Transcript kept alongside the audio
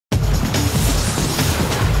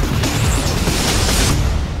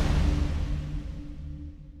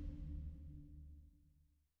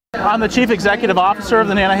I'm the Chief Executive Officer of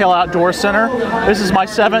the Nantahala Outdoor Center. This is my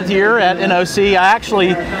 7th year at NOC. I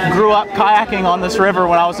actually grew up kayaking on this river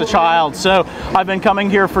when I was a child, so I've been coming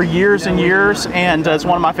here for years and years, and it's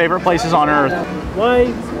one of my favorite places on earth.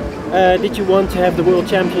 Why did you want to have the World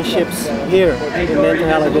Championships here in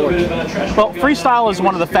Nantahala Gorge? Well, freestyle is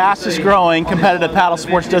one of the fastest growing competitive paddle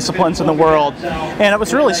sports disciplines in the world, and it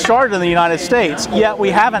was really started in the United States, yet we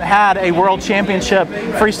haven't had a World Championship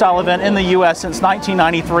freestyle event in the U.S. since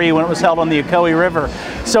 1993 when it was held on the Canoe River.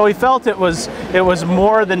 So we felt it was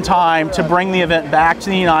more than time to bring the event back to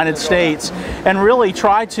the United States and really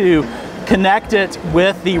try to connect it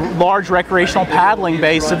with the large recreational paddling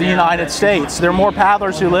base of the United States. There are more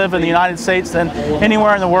paddlers who live in the United States than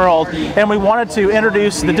anywhere in the world, and we wanted to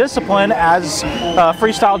introduce the discipline as a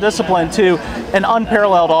freestyle discipline to an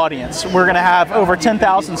unparalleled audience. We're going to have over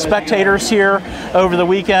 10,000 spectators here over the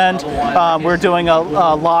weekend. We're doing a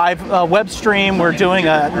live web stream. We're doing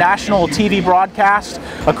a national TV broadcast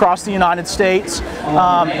across the United States,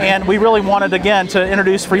 and we really wanted again to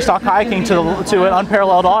introduce freestyle kayaking to an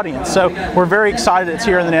unparalleled audience. So we're very excited it's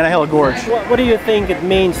here in the Nantahala Gorge. What do you think it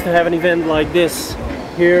means to have an event like this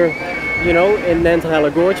here, you know, in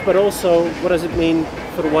Nantahala Gorge, but also what does it mean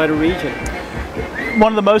for the wider region?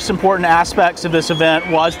 One of the most important aspects of this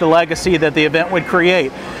event was the legacy that the event would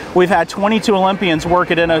create. We've had 22 Olympians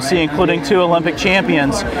work at NOC, including 2 Olympic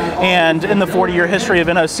champions, and in the 40-year history of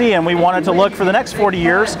NOC, and we wanted to look for the next 40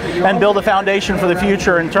 years and build a foundation for the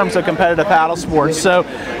future in terms of competitive paddle sports. So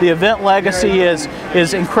the event legacy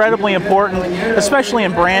is incredibly important, especially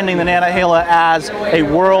in branding the Nantahala as a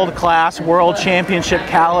world-class, world championship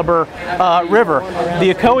caliber river.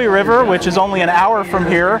 The Canoe River, which is only an hour from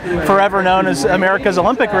here, forever known as America's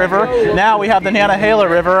Olympic River, now we have the Nantahala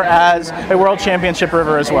River as a world championship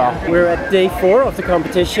river as well. We're at day 4 of the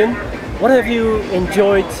competition. What have you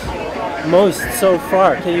enjoyed most so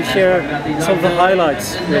far? Can you share some of the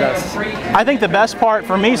highlights with us? I think the best part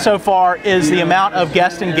for me so far is the amount of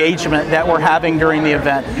guest engagement that we're having during the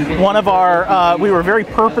event. We were very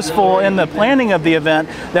purposeful in the planning of the event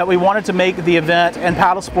that we wanted to make the event and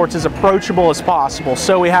paddle sports as approachable as possible.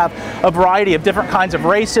 So we have a variety of different kinds of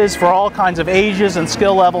races for all kinds of ages and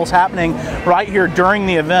skill levels happening right here during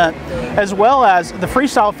the event, as well as the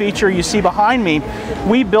freestyle feature you see behind me.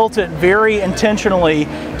 We built it very intentionally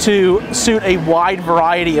to suit a wide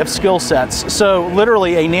variety of skill sets. So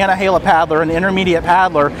literally a Nantahala paddler, an intermediate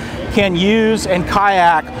paddler, can use and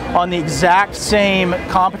kayak on the exact same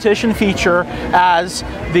competition feature as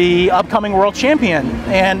the upcoming world champion.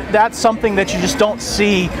 And that's something that you just don't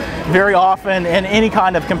see very often in any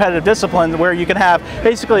kind of competitive discipline, where you can have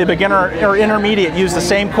basically a beginner or intermediate use the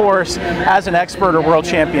same course as an expert or world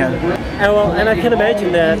champion. And I can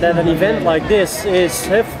imagine that an event like this is,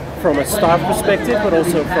 from a staff perspective, but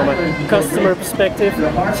also from a customer perspective,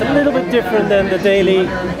 it's a little bit different than the daily,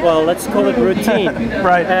 well, let's call it routine.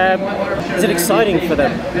 Right. Is it exciting for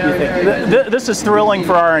them, you think? This is thrilling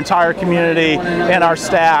for our entire community and our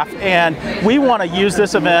staff, and we want to use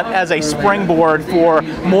this event as a springboard for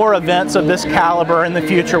more events of this caliber in the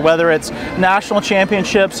future, whether it's national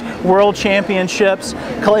championships, world championships,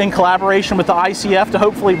 in collaboration with the ICF to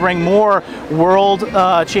hopefully bring more world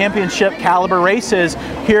championship caliber races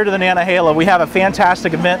here to the Nantahala. We have a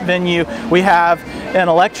fantastic event venue. We have an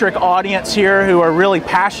electric audience here who are really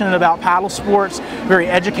passionate about paddle sports, very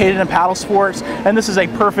educated in paddle sports, and this is a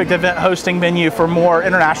perfect event hosting venue for more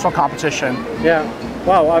international competition. Yeah.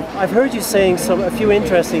 Wow, I've heard you saying a few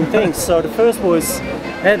interesting things. So the first was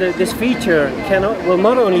that this feature will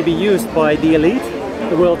not only be used by the elite,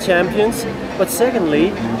 the world champions, but secondly,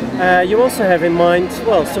 you also have in mind,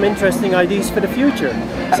 well, some interesting ideas for the future.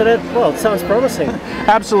 So that, well, it sounds promising.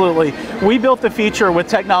 Absolutely. We built the feature with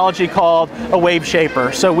technology called a wave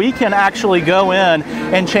shaper. So we can actually go in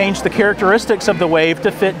and change the characteristics of the wave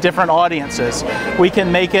to fit different audiences. We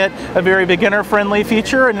can make it a very beginner-friendly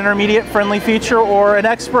feature, an intermediate-friendly feature, or an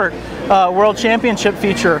expert world championship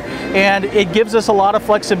feature. And it gives us a lot of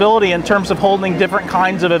flexibility in terms of holding different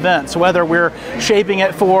kinds of events, whether we're shaping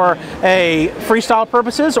it for a freestyle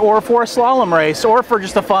purposes or for a slalom race or for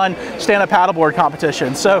just a fun stand-up paddleboard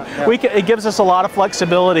competition. So it gives us a lot of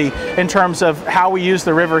flexibility in terms of how we use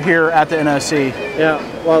the river here at the NOC. Yeah,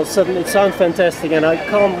 well, Sutton, it sounds fantastic, and I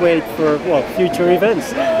can't wait for, well, future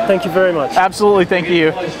events. Thank you very much. Absolutely, thank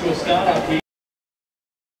you.